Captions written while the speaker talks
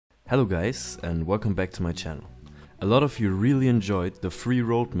Hello guys and welcome back to my channel. A lot of you really enjoyed the free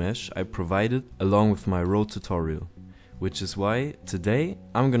road mesh I provided along with my road tutorial, which is why today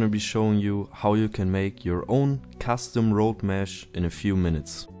I'm gonna be showing you how you can make your own custom road mesh in a few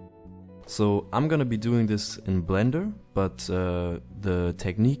minutes. So I'm gonna be doing this in Blender, but the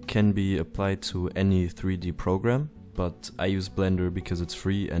technique can be applied to any 3D program, but I use Blender because it's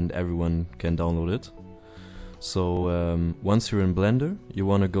free and everyone can download it. So once you're in Blender, you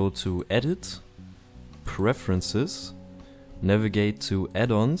want to go to Edit, Preferences, navigate to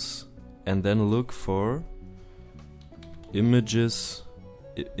Add-ons, and then look for Images,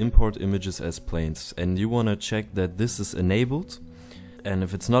 Import Images as Planes. And you want to check that this is enabled, and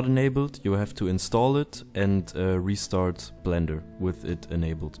if it's not enabled, you have to install it and restart Blender with it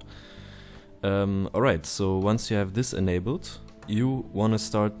enabled. Alright, so once you have this enabled, you want to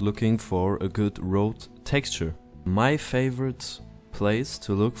start looking for a good road texture. My favorite place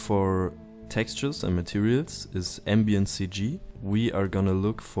to look for textures and materials is ambient CG. We are gonna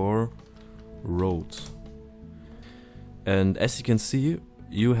look for road. And as you can see,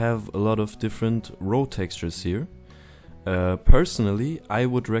 you have a lot of different road textures here. Personally, I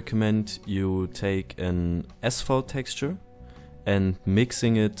would recommend you take an asphalt texture and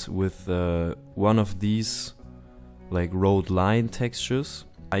mixing it with one of these like road line textures.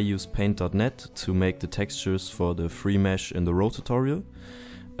 I use paint.net to make the textures for the free mesh in the road tutorial.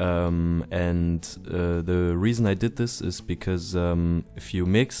 The reason I did this is because if you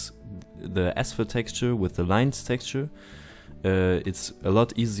mix the asphalt texture with the lines texture, it's a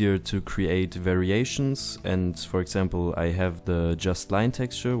lot easier to create variations. And for example, I have the just line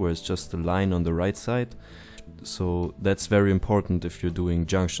texture where it's just a line on the right side. So that's very important if you're doing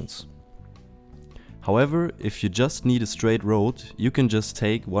junctions. However, if you just need a straight road, you can just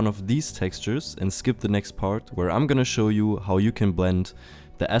take one of these textures and skip the next part, where I'm gonna show you how you can blend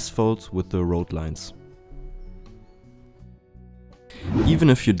the asphalt with the road lines.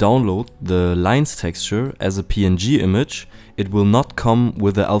 Even if you download the lines texture as a PNG image, it will not come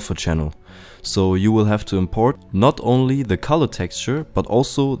with the alpha channel. So you will have to import not only the color texture, but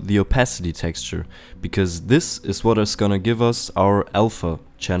also the opacity texture, because this is what is gonna give us our alpha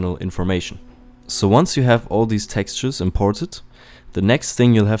channel information. So once you have all these textures imported, the next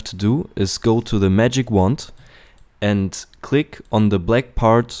thing you'll have to do is go to the magic wand and click on the black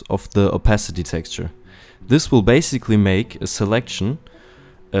part of the opacity texture. This will basically make a selection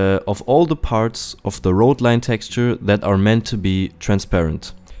of all the parts of the road line texture that are meant to be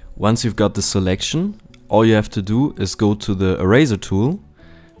transparent. Once you've got the selection, all you have to do is go to the eraser tool,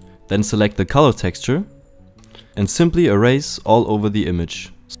 then select the color texture and simply erase all over the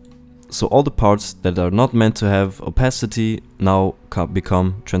image. So all the parts that are not meant to have opacity now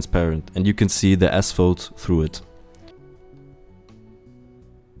become transparent, and you can see the asphalt through it.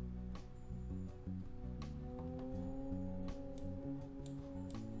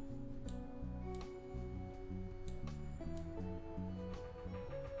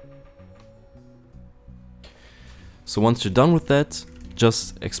 So once you're done with that,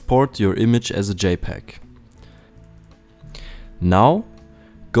 just export your image as a JPEG. Now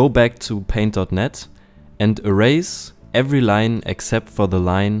go back to paint.net and erase every line except for the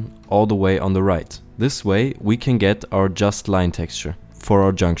line all the way on the right. This way we can get our just line texture for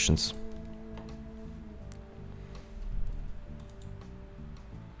our junctions.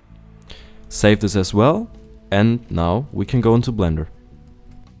 Save this as well, and now we can go into Blender.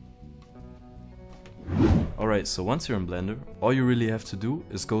 Alright, so once you're in Blender, all you really have to do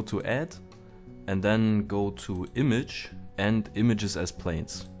is go to Add and then go to Image and Images as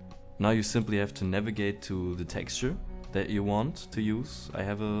Planes. Now you simply have to navigate to the texture that you want to use. I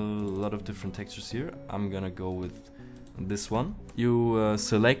have a lot of different textures here. I'm gonna go with this one. You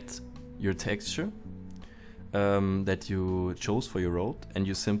select your texture that you chose for your road, and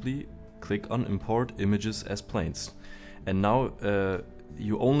you simply click on Import Images as Planes. And now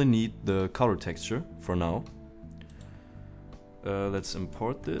you only need the color texture for now. Let's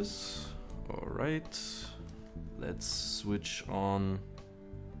import this. Alright. Let's switch on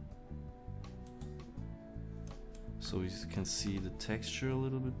so you can see the texture a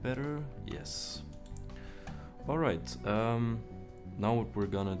little bit better. Yes. Alright, now what we're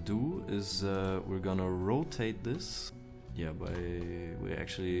gonna do is we're gonna rotate this. Yeah, we're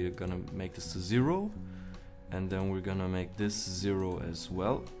actually gonna make this to 0, and then we're gonna make this 0 as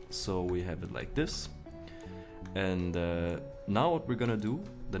well, so we have it like this. And now what we're gonna do,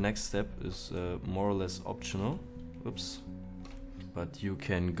 the next step is more or less optional. Oops. But you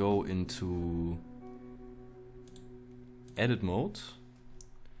can go into edit mode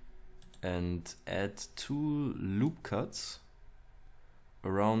and add 2 loop cuts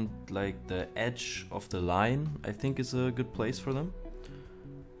around like the edge of the line, I think is a good place for them.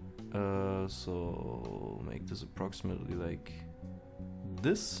 So make this approximately like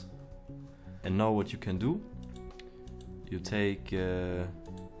this. And now what you can do, you take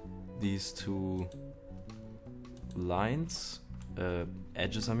these two lines,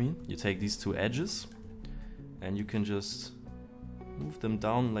 edges I mean, you take these two edges and you can just move them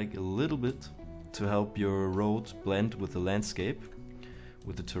down like a little bit to help your road blend with the landscape,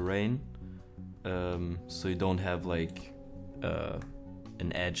 with the terrain, so you don't have like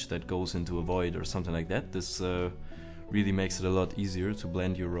an edge that goes into a void or something like that. This really makes it a lot easier to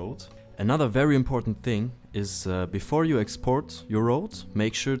blend your road. Another very important thing is before you export your road,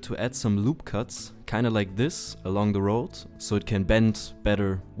 make sure to add some loop cuts, kind of like this, along the road, so it can bend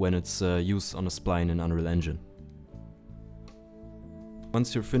better when it's used on a spline in Unreal Engine.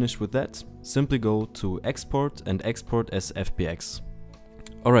 Once you're finished with that, simply go to Export and export as FBX.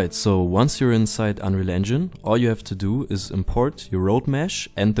 Alright, so once you're inside Unreal Engine, all you have to do is import your road mesh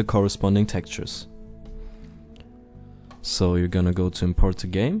and the corresponding textures. So you're gonna go to Import to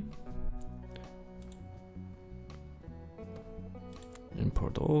Game,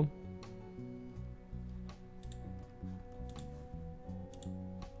 import all,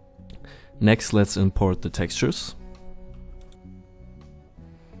 next let's import the textures.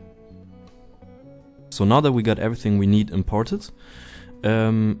 So now that we got everything we need imported,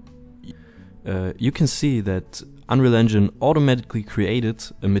 you can see that Unreal Engine automatically created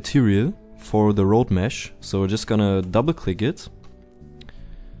a material for the road mesh. So we're just gonna double click it,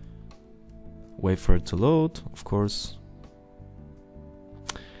 wait for it to load, of course.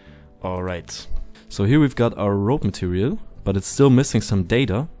 Alright, so here we've got our road material, but it's still missing some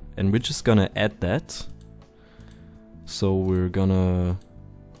data, and we're just gonna add that. So we're gonna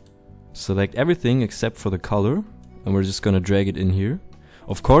select everything except for the color, and we're just gonna drag it in here.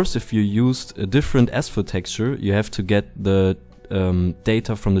 Of course, if you used a different asphalt texture, you have to get the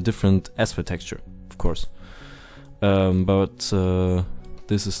data from the different asphalt texture, of course. But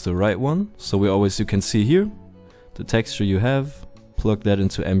this is the right one. So you can see here the texture you have, plug that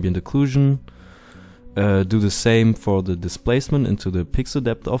into ambient occlusion, do the same for the displacement into the pixel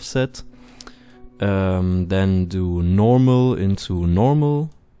depth offset, then do normal into normal,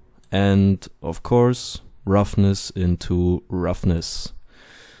 and of course roughness into roughness.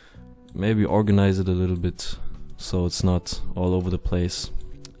 Maybe organize it a little bit so it's not all over the place.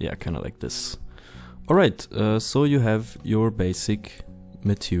 Yeah, kind of like this. Alright, so you have your basic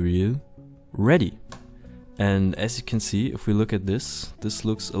material ready. And as you can see, if we look at this, this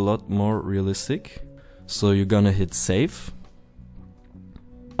looks a lot more realistic. So you're gonna hit save.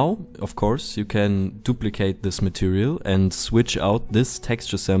 Now, of course, you can duplicate this material and switch out this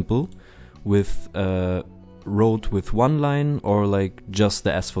texture sample with road with one line or like just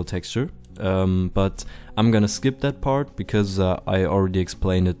the asphalt texture. But I'm gonna skip that part because I already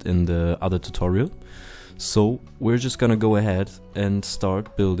explained it in the other tutorial. So we're just gonna go ahead and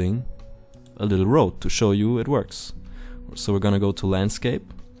start building a little road to show you it works. So we're gonna go to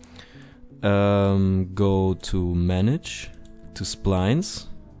landscape, go to manage, to splines,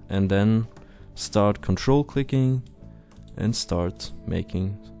 and then start control clicking and start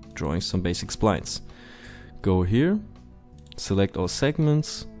drawing some basic splines. Go here, select all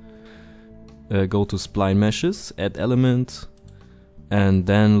segments, go to spline meshes, add element, and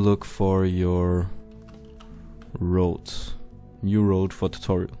then look for your road, new road for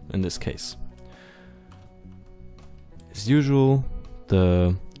tutorial in this case. As usual,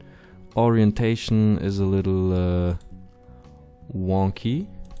 the orientation is a little wonky.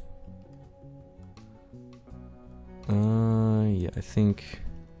 Yeah, I think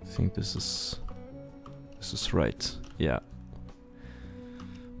this is right. Yeah.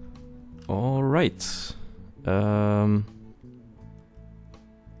 All right. I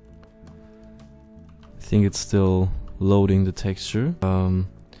think it's still loading the texture.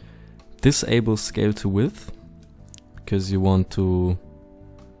 Disable scale to width because you want to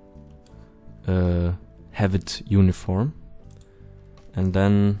have it uniform, and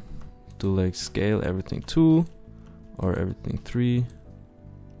then do like scale everything 2 or everything 3.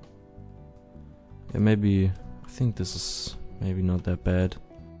 Yeah, maybe I think this is maybe not that bad.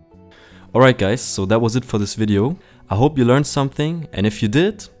 Alright guys, so that was it for this video. I hope you learned something, and if you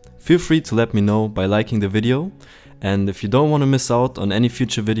did, feel free to let me know by liking the video. And if you don't want to miss out on any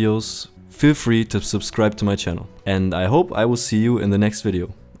future videos, feel free to subscribe to my channel. And I hope I will see you in the next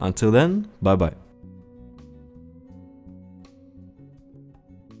video. Until then, bye bye.